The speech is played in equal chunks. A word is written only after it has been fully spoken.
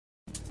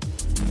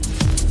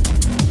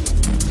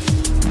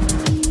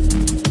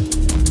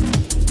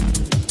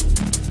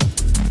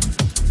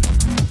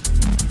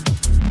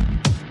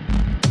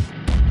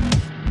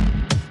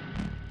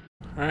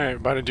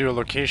about to do a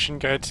location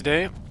guide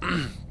today.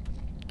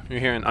 We're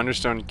here in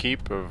Understone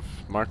Keep of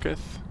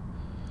Marketh.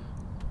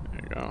 There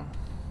you go.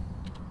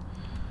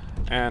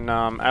 And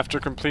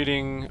after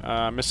completing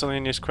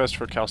miscellaneous quest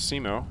for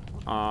Calcimo,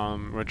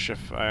 which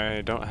if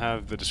I don't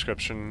have the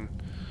description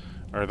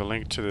or the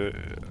link to the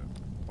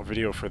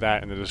video for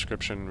that in the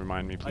description,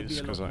 remind me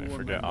please, because I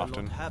forget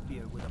often.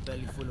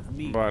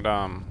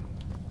 But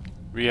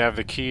we have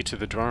the key to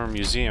the Dwemer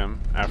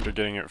Museum after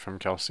getting it from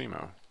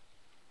Calcimo,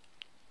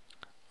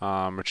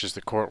 which is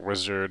the court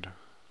wizard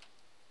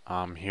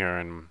here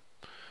in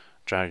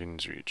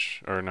Dragon's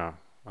Reach, or no,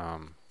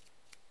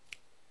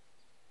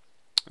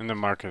 in the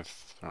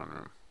Marketh throne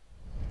room.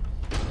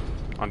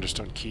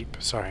 Understone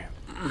Keep, sorry.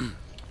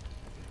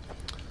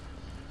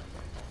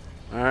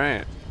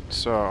 Alright,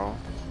 so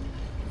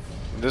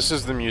this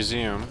is the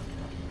museum.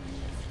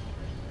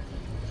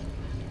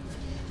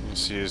 You can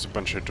see there's a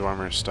bunch of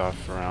Dwemer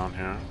stuff around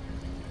here.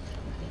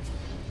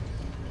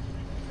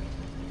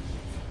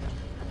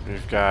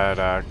 We've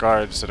got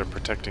guards that are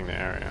protecting the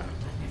area.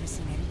 Never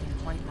seen anything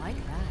quite like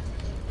that.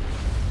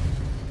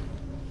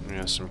 We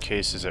have some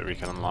cases that we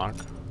can unlock.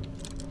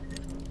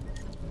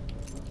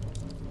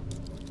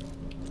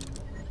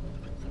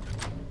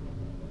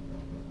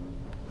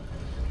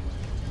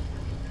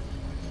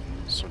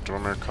 So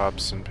Dwemer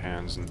cups and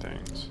pans and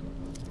things.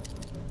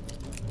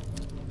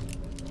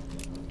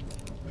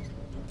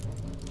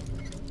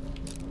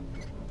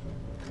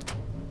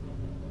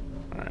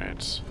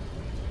 Alright.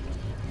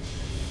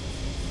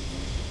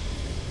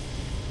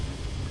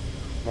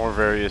 More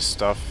various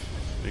stuff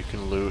you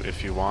can loot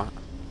if you want.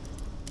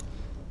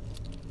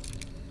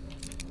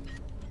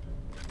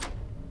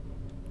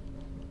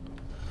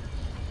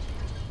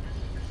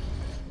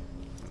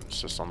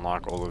 Let's just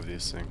unlock all of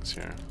these things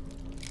here.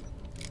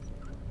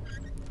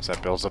 So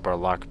that builds up our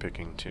lock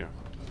picking too. You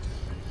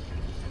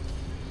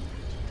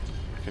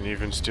can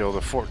even steal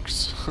the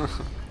forks.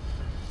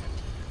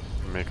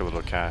 Make a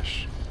little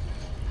cash.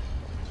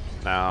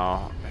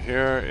 Now,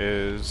 here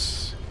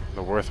is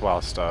the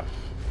worthwhile stuff.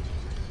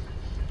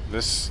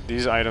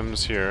 These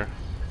items here,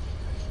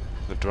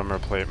 the Dwemer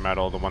plate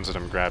metal, the ones that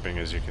I'm grabbing,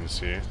 as you can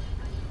see.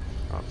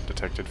 Oh,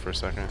 detected for a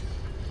second.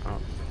 Oh.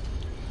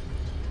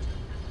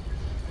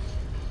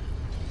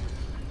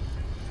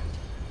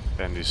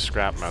 And these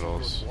scrap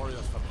metals.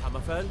 Warriors from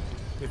Hammerfell,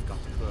 they've got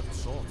curved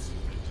swords.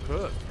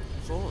 Curved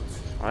swords.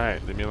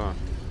 Alright, leave me alone.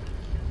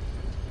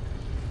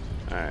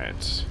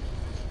 Alright.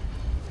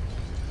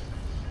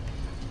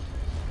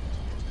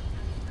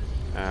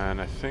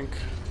 And I think...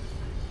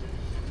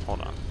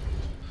 hold on.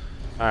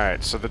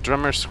 Alright, so the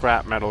Dwemer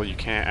scrap metal you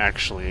can't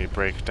actually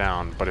break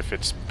down, but if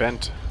it's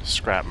bent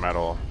scrap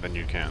metal, then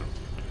you can.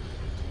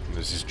 And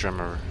there's these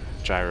Dwemer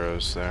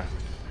gyros there.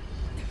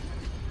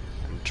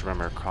 And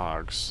Dwemer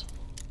cogs.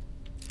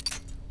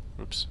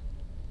 Oops.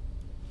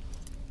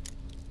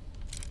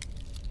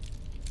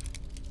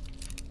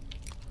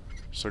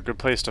 So a good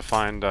place to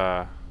find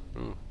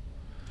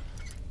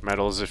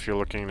metals if you're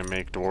looking to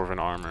make dwarven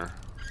armor.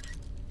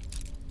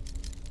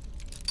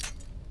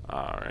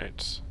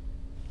 Alright.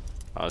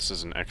 Oh, this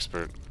is an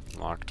expert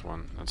locked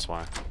one, that's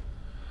why.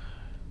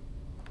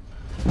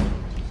 There's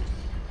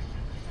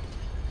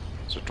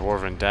a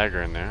dwarven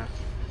dagger in there.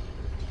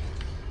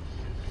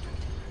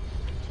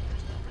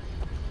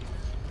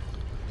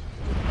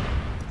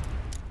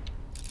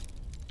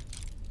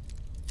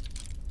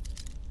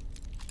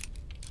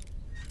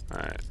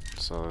 Alright,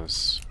 so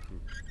this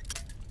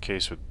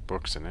case with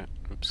books in it.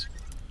 Oops.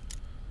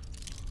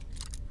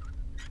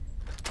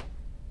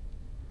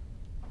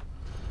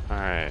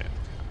 Alright.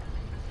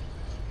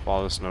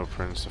 Follow the snow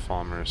prints, the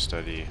Falmer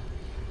study.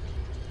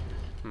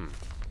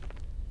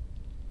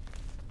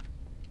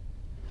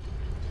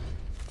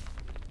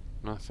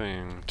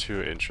 Nothing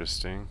too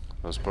interesting.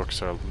 Those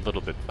books are a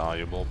little bit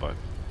valuable, but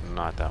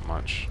not that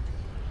much.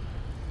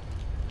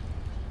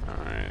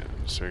 Alright,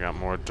 so we got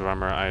more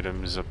Dwemer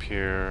items up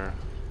here.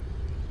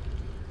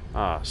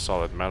 Ah,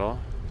 solid metal,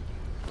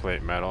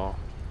 plate metal,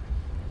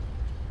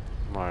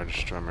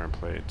 large Dwemer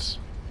plates.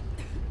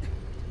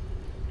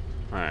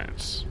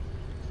 Alright,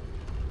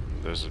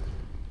 there's a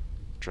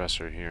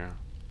dresser here,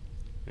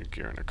 a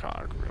gear and a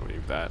cog, we're gonna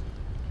leave that.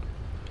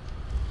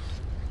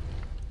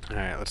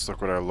 Alright, let's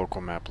look what our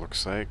local map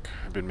looks like.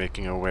 I've been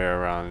making our way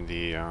around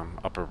the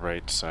upper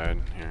right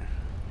side here.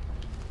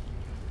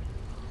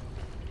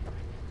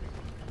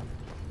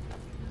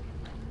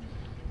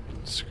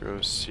 Let's go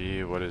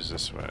see what is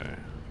this way.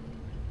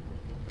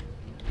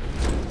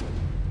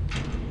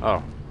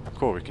 Oh,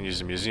 cool, we can use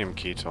the museum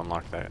key to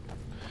unlock that.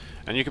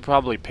 And you could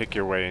probably pick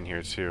your way in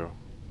here too.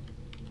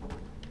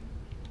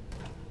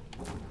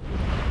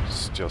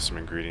 Steal some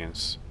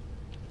ingredients.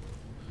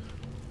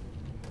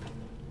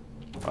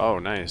 Oh,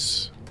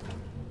 nice.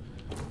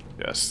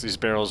 Yes, these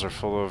barrels are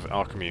full of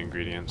alchemy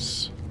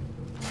ingredients.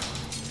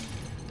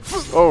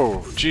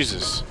 Oh,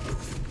 Jesus.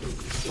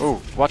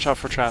 Oh, watch out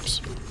for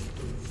traps.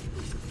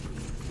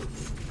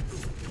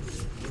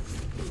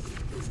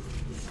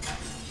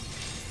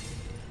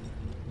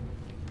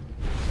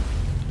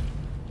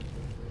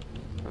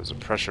 There's a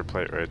pressure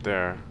plate right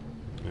there.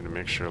 Need to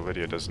make sure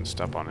Lydia doesn't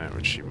step on it,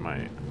 which she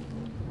might.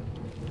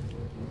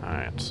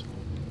 Alright.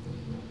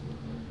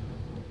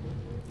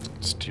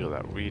 Steal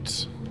that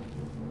wheat.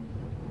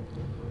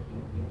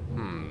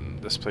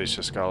 This place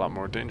just got a lot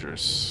more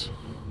dangerous.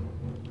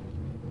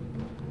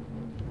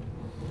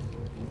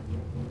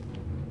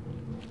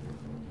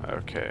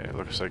 Okay,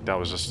 looks like that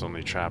was just the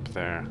only trap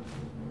there.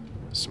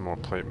 Some more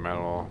plate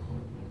metal.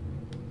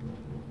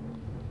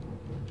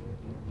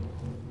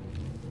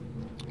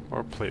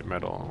 More plate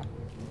metal.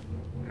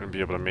 You're gonna be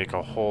able to make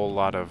a whole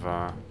lot of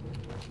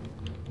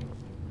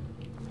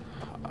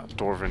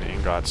dwarven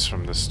ingots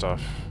from this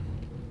stuff.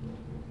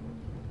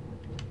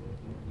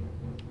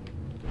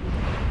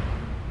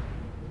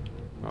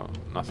 Oh,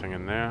 nothing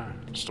in there.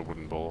 Just a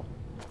wooden bowl.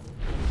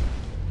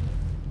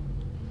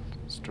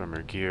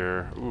 Dwemer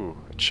gear. Ooh,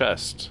 a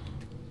chest.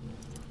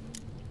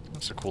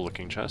 That's a cool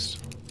looking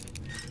chest.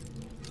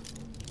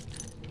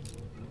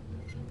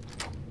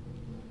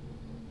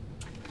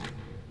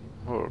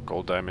 Oh,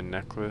 gold diamond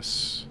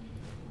necklace.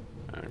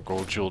 And a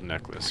gold jeweled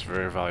necklace.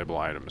 Very valuable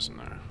items in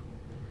there.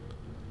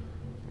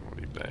 We'll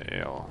leave that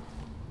ale.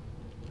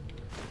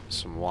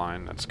 Some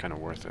wine, that's kind of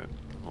worth it.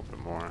 A little bit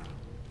more.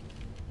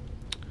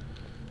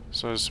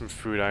 So there's some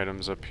food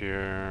items up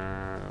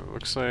here.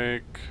 Looks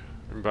like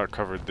we've about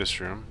covered this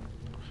room.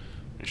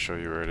 Let me show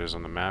you where it is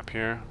on the map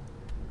here.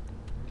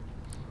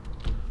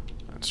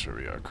 That's where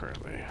we are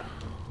currently.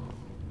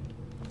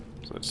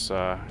 So let's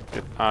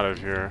get out of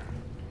here.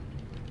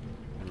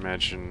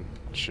 Imagine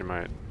she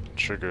might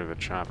trigger the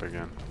trap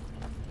again.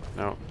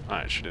 No,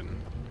 alright, she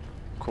didn't.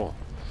 Cool.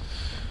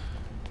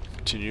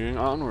 Continuing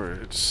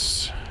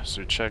onwards.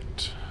 So we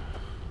checked.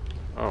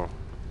 Oh,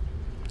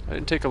 I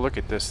didn't take a look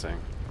at this thing.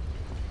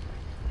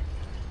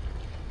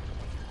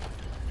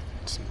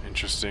 It's an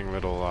interesting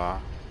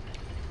little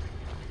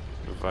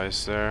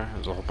device there.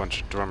 There's a whole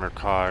bunch of Dwemer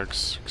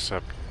cogs,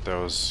 except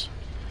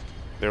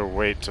their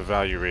weight to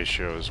value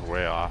ratio is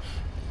way off.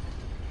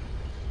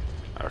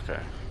 Okay.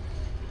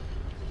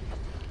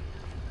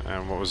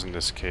 And what was in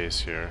this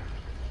case here?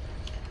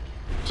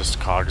 Just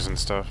cogs and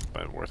stuff,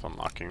 but worth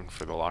unlocking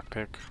for the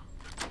lockpick.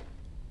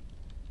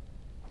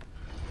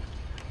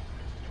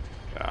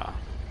 Yeah.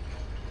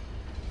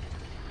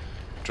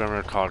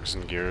 Dwemer cogs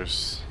and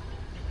gears,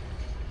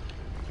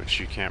 which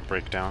you can't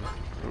break down.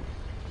 Oop.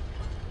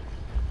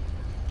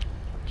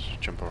 Just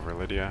jump over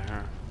Lydia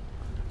here.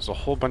 There's a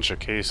whole bunch of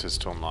cases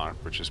to unlock,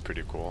 which is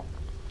pretty cool.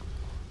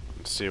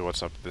 Let's see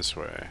what's up this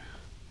way.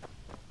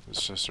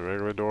 It's just a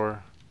regular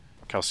door.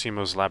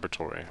 Calcimo's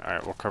laboratory.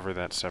 Alright, we'll cover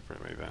that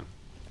separately then.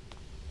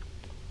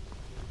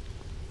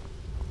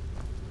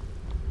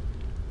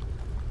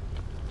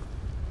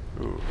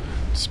 Ooh,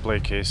 display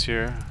case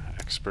here.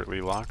 Expertly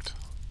locked.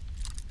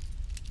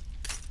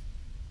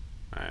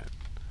 Alright,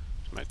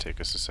 might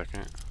take us a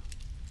second.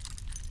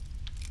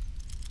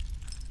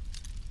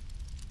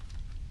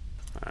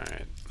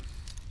 Alright.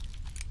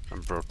 I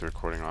broke the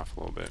recording off a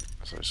little bit,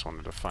 so I just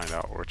wanted to find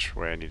out which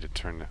way I need to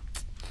turn the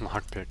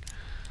lockpick.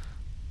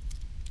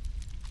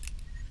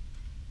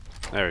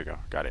 There we go,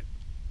 got it.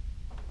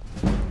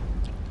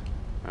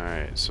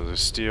 Alright, so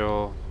there's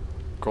steel,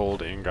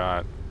 gold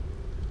ingot,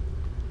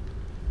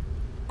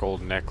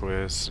 gold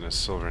necklace, and a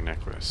silver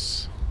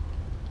necklace.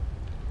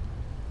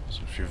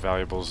 So a few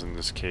valuables in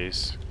this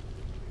case.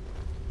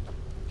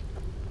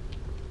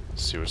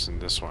 Let's see what's in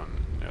this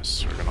one.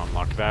 Yes, we're gonna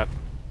unlock that.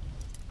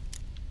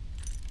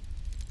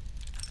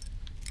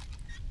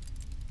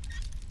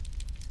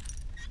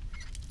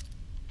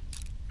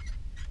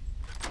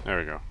 There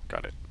we go,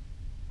 got it.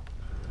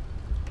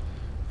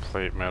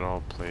 Plate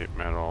metal,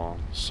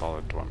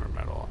 solid Dwemer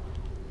metal.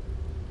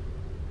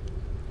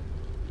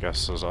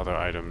 Guess those other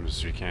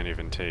items you can't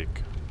even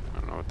take. I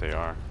don't know what they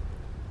are.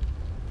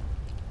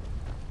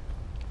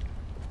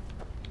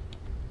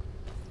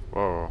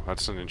 Whoa,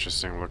 that's an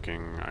interesting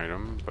looking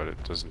item, but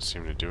it doesn't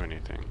seem to do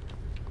anything.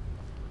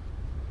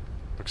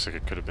 Looks like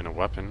it could have been a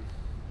weapon,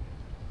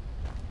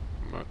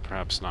 but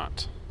perhaps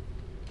not.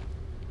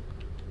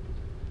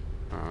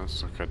 Oh,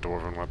 this looks like a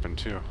dwarven weapon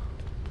too.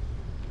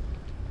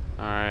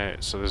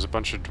 Alright, so there's a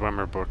bunch of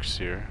Dwemer books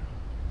here.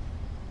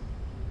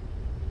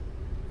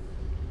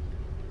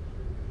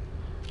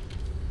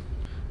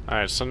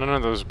 Alright, so none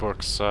of those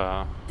books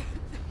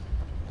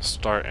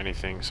start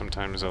anything.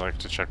 Sometimes I like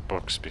to check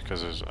books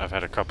because I've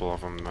had a couple of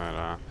them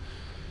that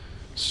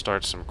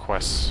start some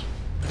quests.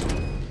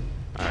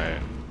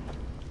 Alright,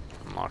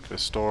 unlock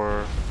this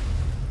door.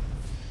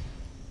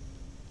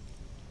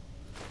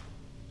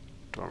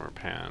 Dwemer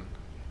pan.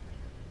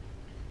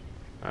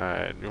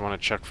 Alright, we want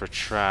to check for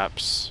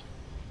traps.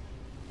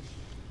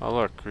 Oh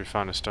look, we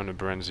found a stone of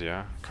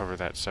Berenzia. Cover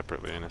that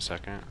separately in a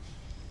second.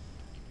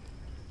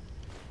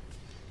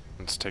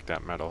 Let's take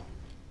that metal.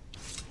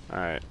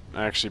 Alright,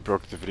 I actually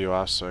broke the video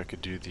off so I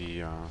could do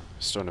the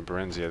stone of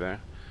Berenzia there.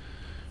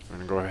 We're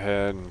gonna go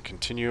ahead and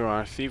continue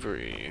our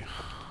thievery.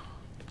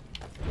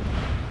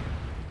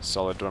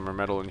 Solid Dwemer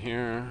metal in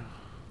here.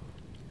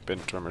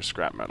 Bent Dwemer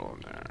scrap metal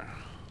in there.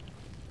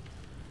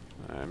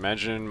 I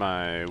imagine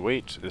my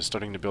weight is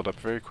starting to build up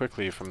very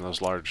quickly from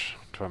those large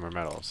Dwemer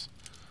metals.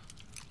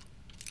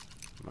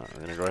 We're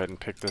gonna go ahead and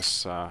pick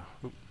this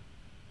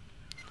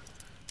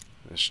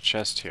this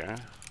chest here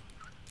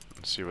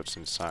and see what's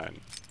inside.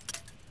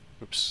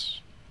 Oops,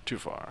 too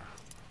far.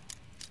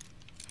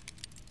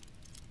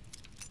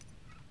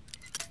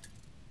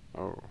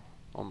 Oh,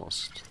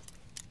 almost.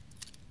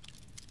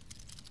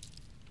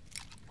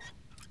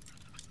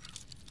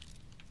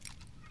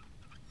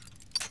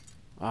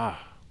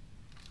 Ah,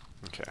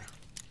 okay.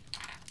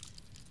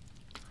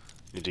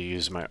 Need to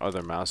use my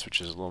other mouse, which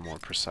is a little more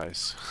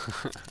precise.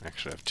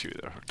 Actually, I have two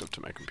that are hooked up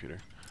to my computer.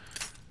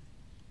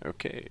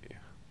 Okay.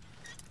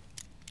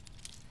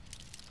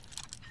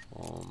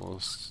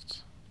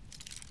 Almost.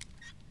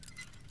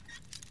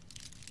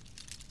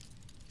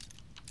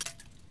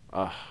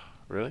 Ah,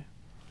 really?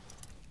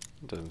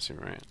 It doesn't seem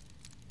right.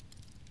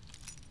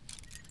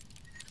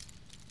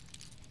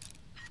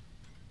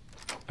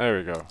 There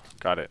we go.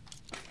 Got it.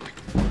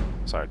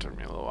 Sorry, it took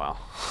me a little while.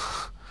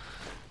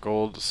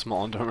 Gold,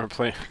 small Dwemer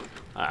plate.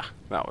 Ah,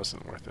 that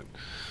wasn't worth it.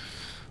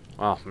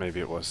 Well, maybe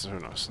it was. Who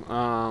knows?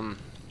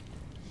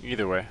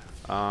 Either way.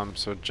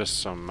 So just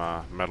some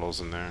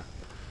metals in there.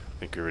 I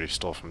think we already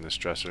stole from this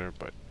dresser,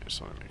 but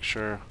just want to make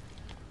sure.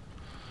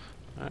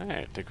 Alright,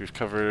 I think we've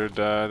covered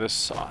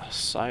this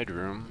side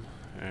room.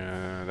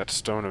 That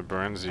stone of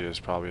Berenzia is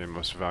probably the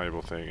most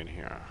valuable thing in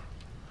here.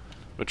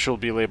 Which will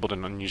be labeled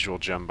an unusual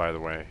gem, by the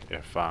way,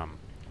 if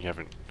you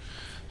haven't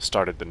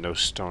started the No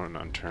Stone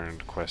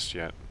Unturned quest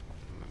yet.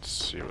 Let's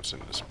see what's in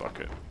this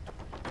bucket.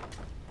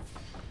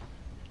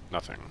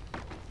 Nothing.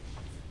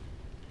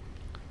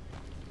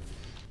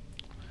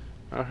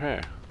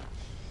 Okay.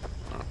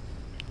 Oh.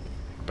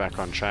 Back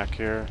on track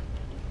here.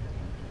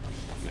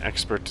 An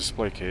expert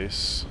display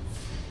case.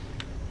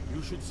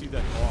 You should see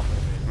that hawk.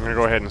 I'm gonna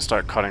go ahead and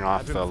start cutting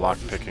off the lock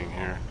picking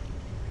here.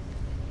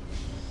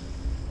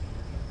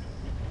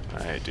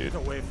 Alright, dude.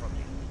 Get away from me.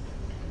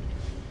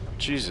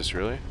 Jesus,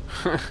 really?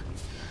 I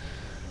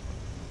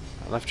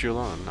left you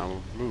alone.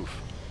 Now move.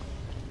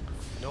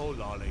 No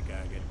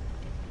lollygagging.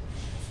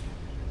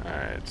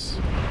 Alright.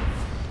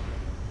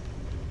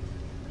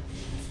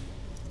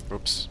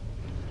 Oops.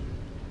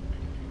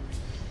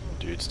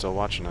 Dude's still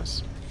watching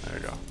us. There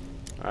we go.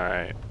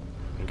 Alright.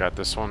 You got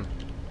this one.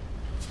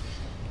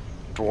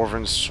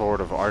 Dwarven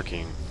Sword of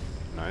Arcing.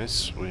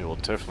 Nice. We will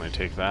definitely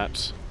take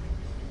that.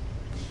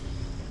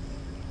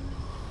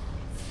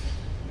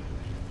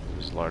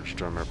 There's large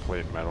Dwemer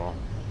plate metal.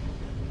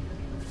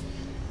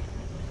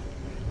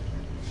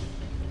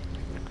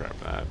 Grab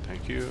that,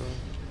 thank you.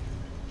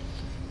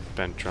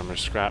 Bent Dwemer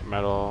scrap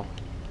metal.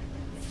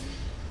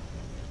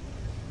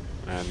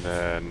 And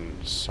then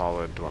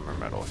solid Dwemer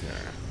metal here.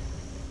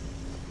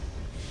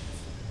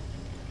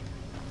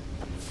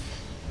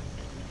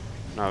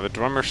 Now the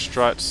Dwemer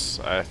struts,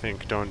 I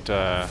think, don't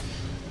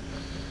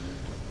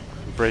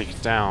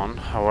break down.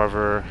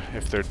 However,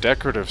 if they're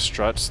decorative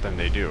struts, then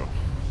they do.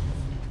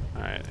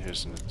 Alright,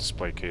 here's a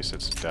display case.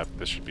 It's depth.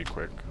 This should be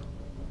quick.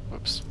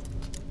 Whoops.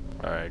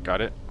 Alright,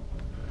 got it.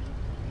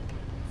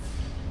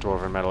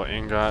 Dwarven metal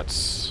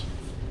ingots.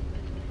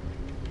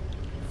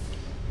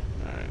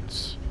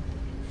 Alright.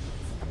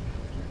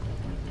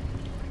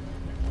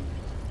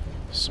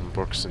 Some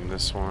books in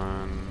this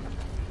one.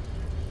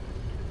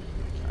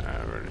 I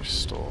already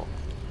stole.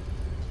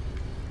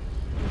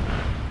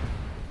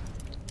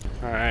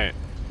 Alright.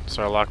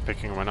 So our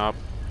lockpicking went up.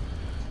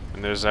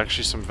 And there's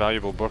actually some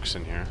valuable books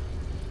in here.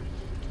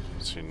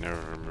 So you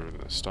never remove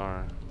the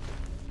star.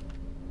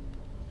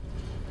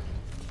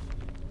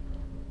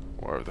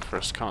 War of the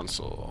First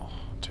Consul.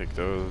 Take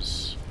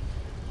those.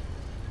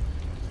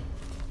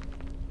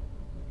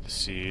 The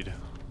Seed.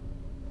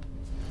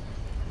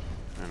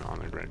 And On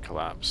the Great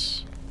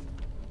Collapse.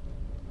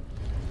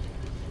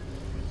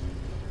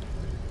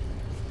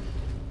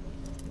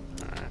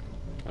 Alright.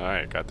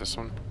 Alright, got this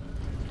one.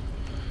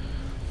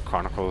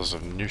 Chronicles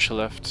of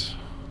Nuchaleft.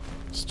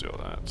 Let's do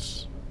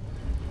that.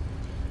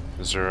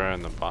 Zura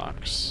in the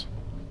box.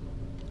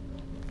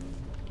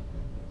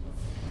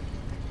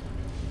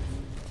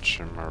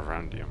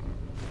 Chimarandium.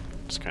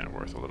 It's kind of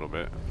worth a little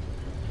bit.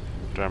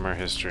 Dwemer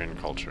history and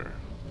culture.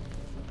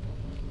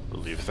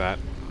 We'll leave that.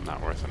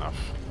 Not worth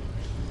enough.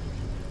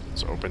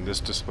 Let's open this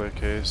display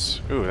case.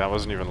 Ooh, that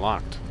wasn't even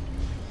locked.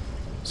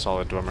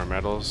 Solid Dwemer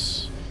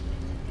metals.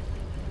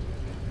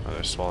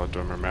 Another solid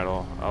Dwemer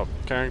metal. Oh,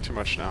 carrying too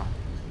much now.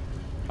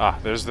 Ah,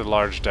 there's the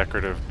large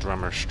decorative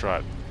Dwemer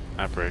strut.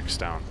 That breaks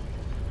down.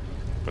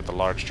 But the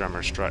large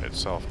Dwemer strut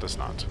itself does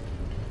not.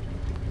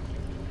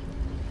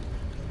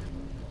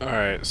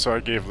 Alright, so I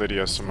gave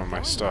Lydia some of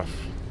my stuff.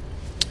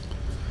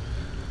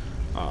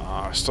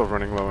 Still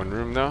running low in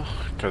room though,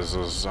 because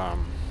those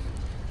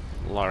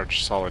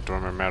large solid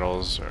Dwemer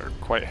metals are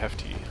quite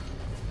hefty.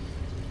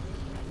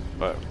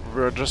 But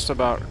we're just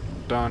about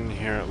done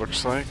here, it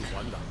looks like.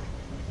 Wonder,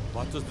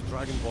 what does the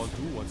Dragonborn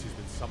do once he's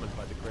been summoned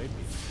by the Great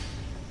Beast?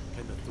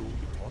 Can the Thule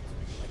be taught,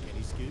 like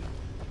any skill?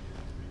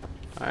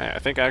 I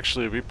think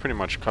actually we pretty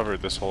much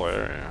covered this whole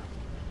area.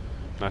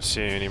 Not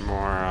seeing any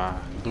more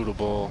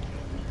lootable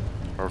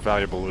or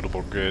valuable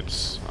lootable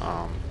goods.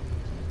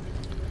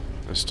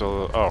 There's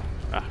still... oh,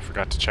 I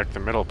forgot to check the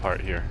middle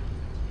part here.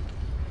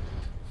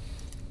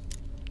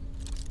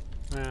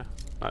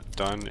 Not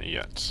done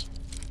yet.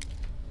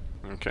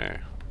 Okay.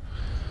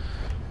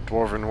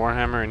 Dwarven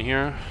Warhammer in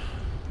here.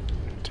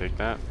 Take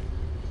that.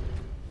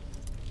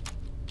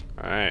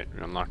 Alright,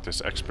 we unlock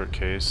this expert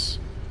case.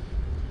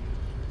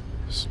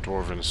 This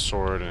dwarven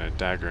sword and a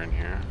dagger in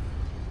here.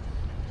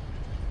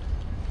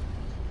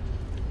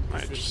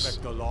 Might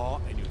Disrespect the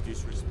law and you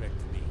disrespect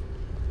me.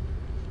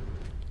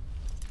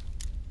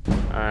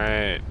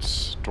 Alright,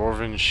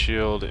 dwarven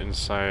shield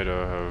inside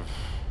of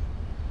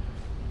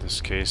this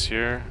case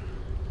here.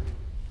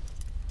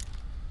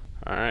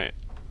 Alright,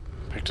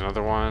 picked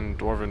another one,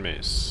 dwarven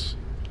mace.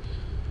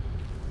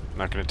 I'm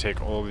not going to take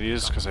all of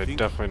these because I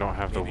definitely don't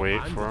have the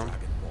weight for them.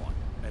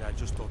 And I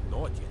just don't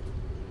know it yet.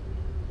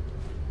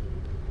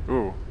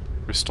 Ooh,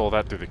 we stole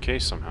that through the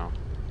case somehow.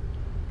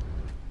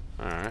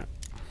 Alright.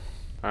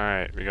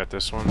 Alright, we got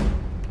this one.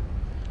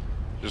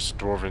 Just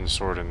dwarven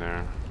sword in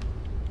there.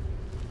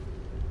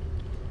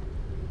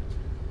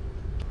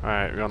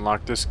 Alright, we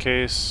unlocked this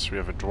case. We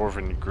have a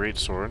dwarven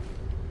greatsword.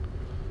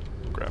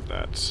 Grab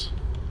that.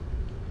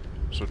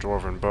 So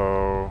dwarven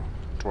bow,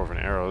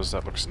 dwarven arrows,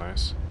 that looks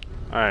nice.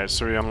 Alright,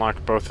 so we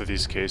unlocked both of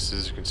these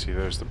cases. You can see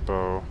there's the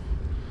bow.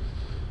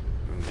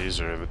 And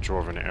these are the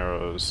dwarven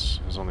arrows.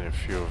 There's only a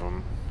few of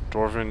them.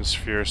 Dwarven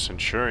sphere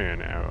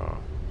centurion arrow.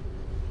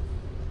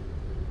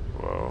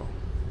 Whoa.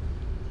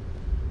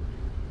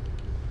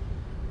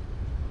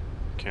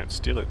 Can't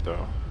steal it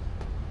though.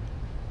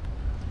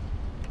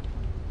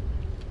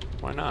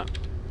 Why not?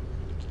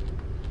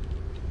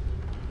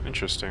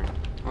 Interesting.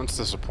 That's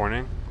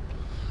disappointing.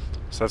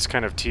 So that's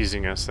kind of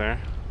teasing us there.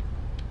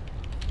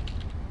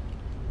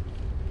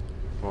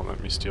 Won't let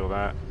me steal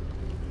that.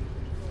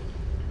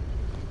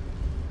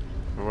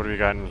 And what do we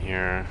got in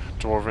here?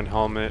 Dwarven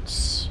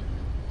helmets,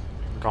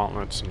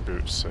 gauntlets, and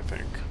boots, I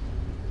think.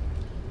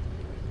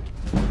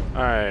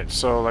 Alright,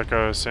 so like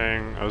I was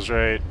saying, I was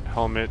right.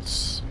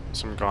 Helmets,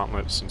 some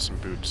gauntlets, and some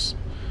boots.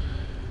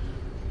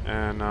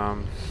 And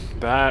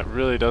that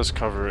really does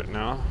cover it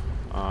now.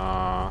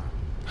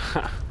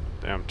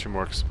 Damn, 2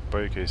 more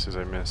blade cases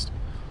I missed.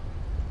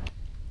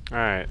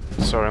 Alright,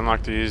 so I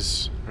unlocked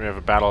these. We have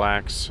a battle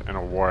axe and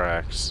a war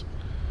axe.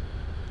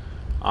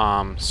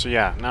 So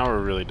yeah, now we're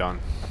really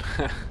done.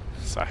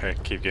 Sorry, I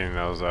keep getting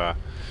those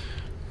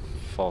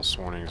false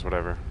warnings,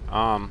 whatever.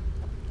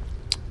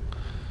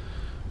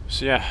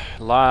 So yeah,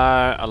 a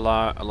lot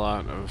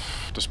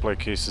of display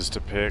cases to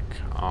pick.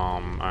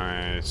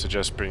 I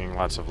suggest bringing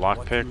lots of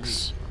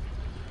lockpicks.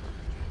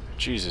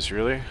 Jesus,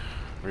 really?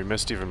 We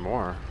missed even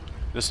more.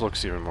 This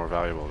looks even more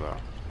valuable though.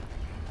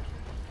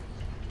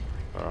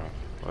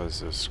 What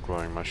is this?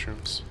 Glowing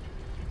mushrooms?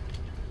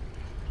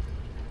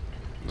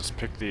 Let's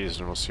pick these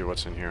and we'll see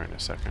what's in here in a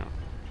second.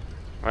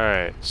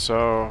 Alright,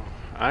 so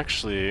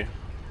actually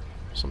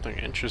something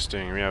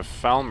interesting. We have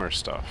Falmer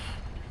stuff.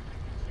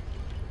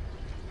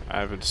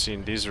 I haven't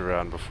seen these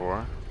around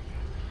before.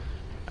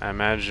 I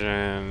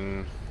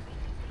imagine...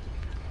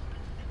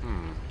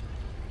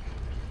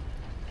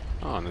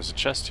 Oh, and there's a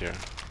chest here.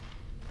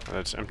 Oh,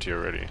 that's empty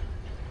already.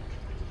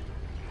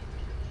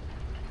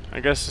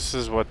 I guess this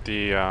is what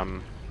the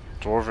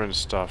dwarven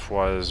stuff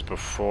was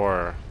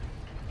before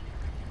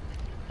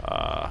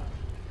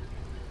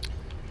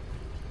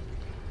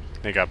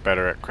they got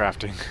better at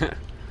crafting.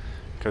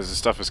 Because the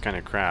stuff is kind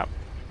of crap.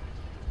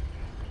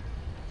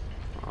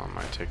 I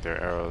might take their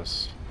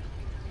arrows.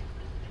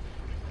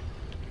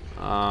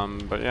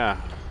 But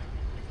yeah.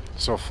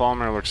 So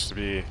Falmer looks to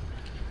be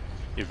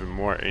even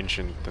more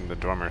ancient than the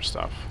Dwemer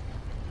stuff.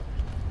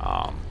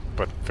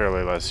 But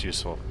fairly less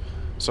useful.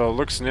 So it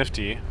looks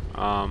nifty.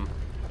 I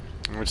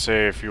would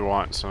say if you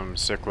want some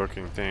sick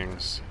looking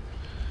things,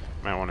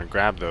 you might want to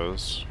grab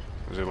those.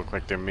 Because they look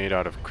like they're made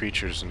out of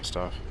creatures and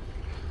stuff.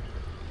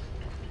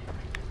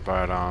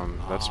 But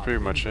that's pretty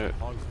much it.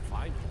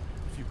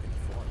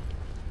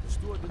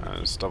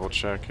 Let's double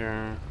check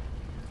here.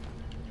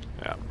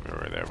 Yeah, we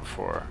were there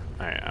before.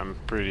 I'm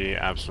pretty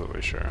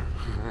absolutely sure,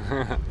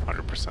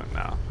 100%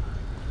 now,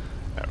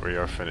 that we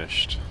are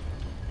finished.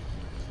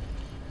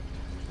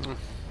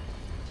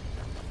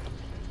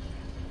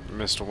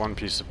 Missed one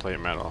piece of plate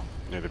metal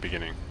near the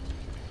beginning,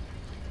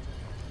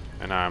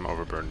 and now I'm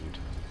overburdened.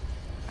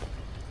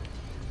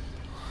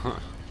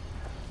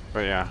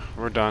 But yeah,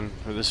 we're done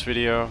with this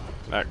video.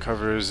 That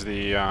covers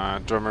the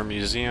Dwemer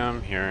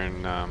Museum here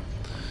in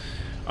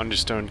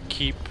Understone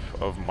Keep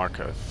of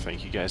Markarth.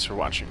 Thank you guys for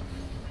watching.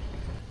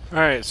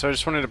 Alright, so I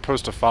just wanted to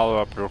post a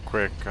follow-up real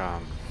quick.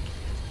 I'm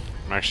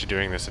actually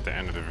doing this at the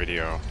end of the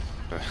video.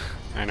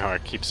 I know I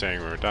keep saying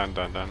we were done,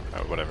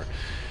 whatever.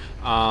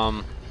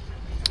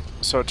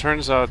 So it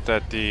turns out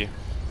that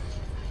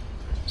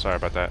sorry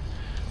about that.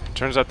 It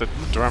turns out that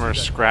Dwemer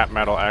scrap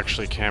metal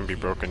actually can be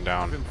broken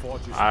down.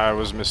 I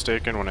was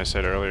mistaken when I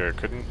said earlier it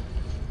couldn't.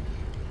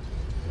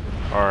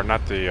 Or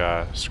not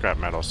the scrap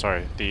metal,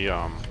 sorry. The,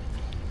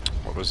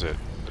 what was it?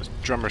 The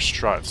Dwemer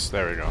struts,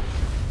 there we go.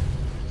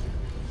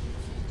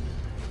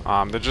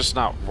 They're just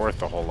not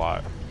worth a whole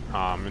lot.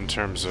 In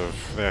terms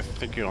of, I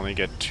think you only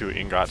get 2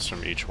 ingots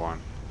from each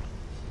one.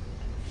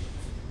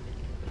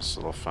 This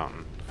little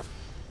fountain.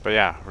 But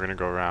yeah, we're gonna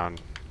go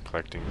around,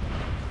 collecting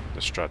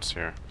the struts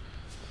here.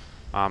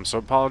 So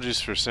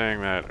apologies for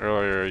saying that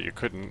earlier you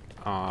couldn't.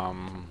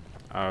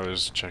 I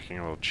was checking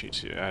a little cheat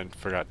sheet. I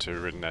forgot to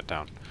have written that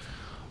down.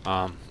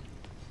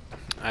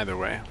 Either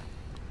way,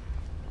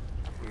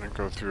 I'm going to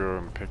go through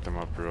and pick them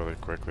up really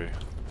quickly.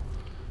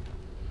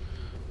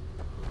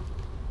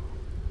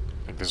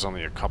 I think there's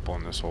only a couple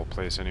in this whole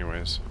place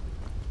anyways.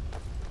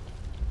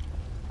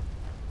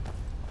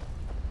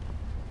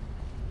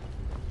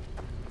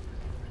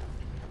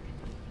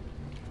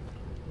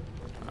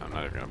 I'm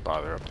not even going to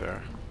bother up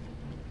there.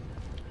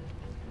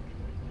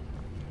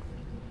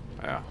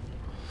 Yeah.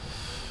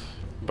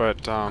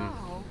 But,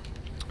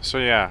 so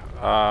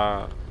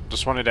yeah,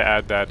 just wanted to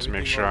add that to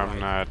make sure I'm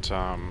not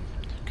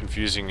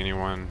confusing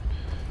anyone.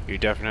 You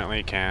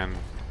definitely can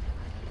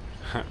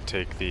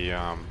take the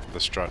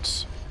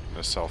struts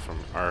to sell from,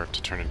 or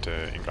to turn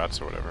into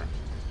ingots or whatever.